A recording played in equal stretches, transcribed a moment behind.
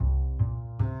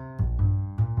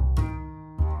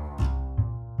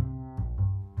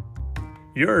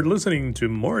You're listening to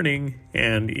Morning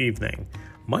and Evening.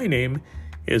 My name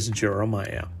is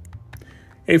Jeremiah.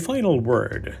 A final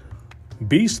word.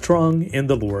 Be strong in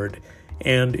the Lord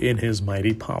and in His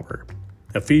mighty power.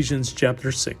 Ephesians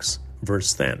chapter 6,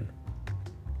 verse 10.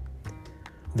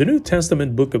 The New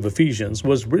Testament book of Ephesians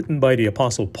was written by the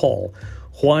Apostle Paul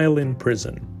while in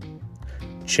prison.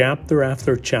 Chapter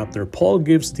after chapter, Paul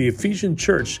gives the Ephesian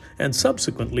church and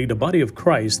subsequently the body of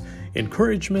Christ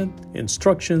encouragement,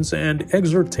 instructions, and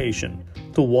exhortation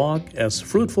to walk as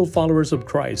fruitful followers of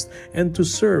Christ and to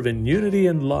serve in unity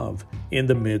and love in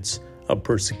the midst of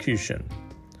persecution.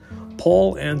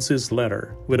 Paul ends his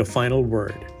letter with a final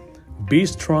word: be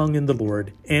strong in the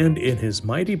Lord and in His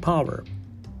mighty power.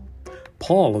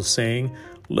 Paul is saying,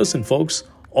 listen folks,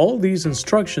 all these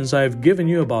instructions I have given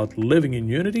you about living in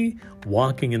unity,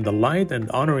 walking in the light,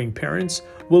 and honoring parents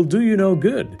will do you no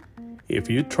good if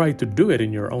you try to do it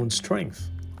in your own strength.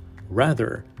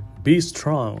 Rather, be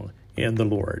strong in the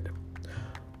Lord.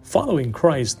 Following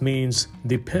Christ means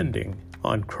depending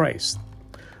on Christ.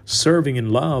 Serving in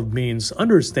love means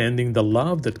understanding the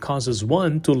love that causes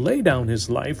one to lay down his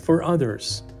life for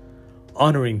others.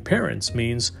 Honoring parents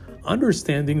means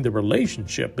understanding the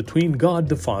relationship between God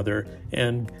the Father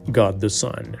and God the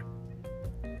Son.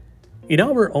 In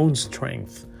our own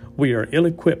strength, we are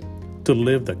ill-equipped to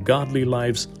live the godly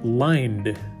lives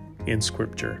lined in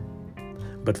Scripture.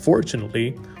 But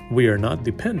fortunately, we are not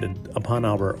dependent upon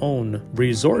our own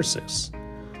resources.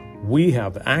 We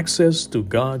have access to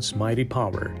God's mighty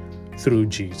power through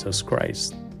Jesus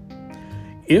Christ.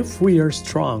 If we are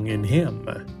strong in Him,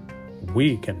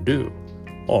 we can do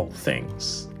all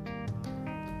things.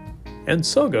 And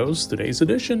so goes today's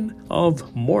edition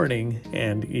of Morning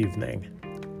and Evening.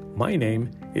 My name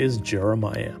is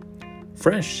Jeremiah.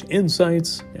 Fresh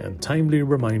insights and timely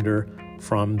reminder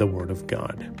from the Word of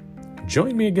God.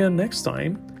 Join me again next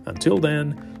time. Until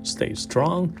then, stay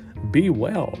strong, be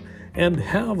well, and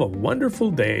have a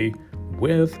wonderful day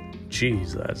with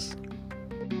Jesus.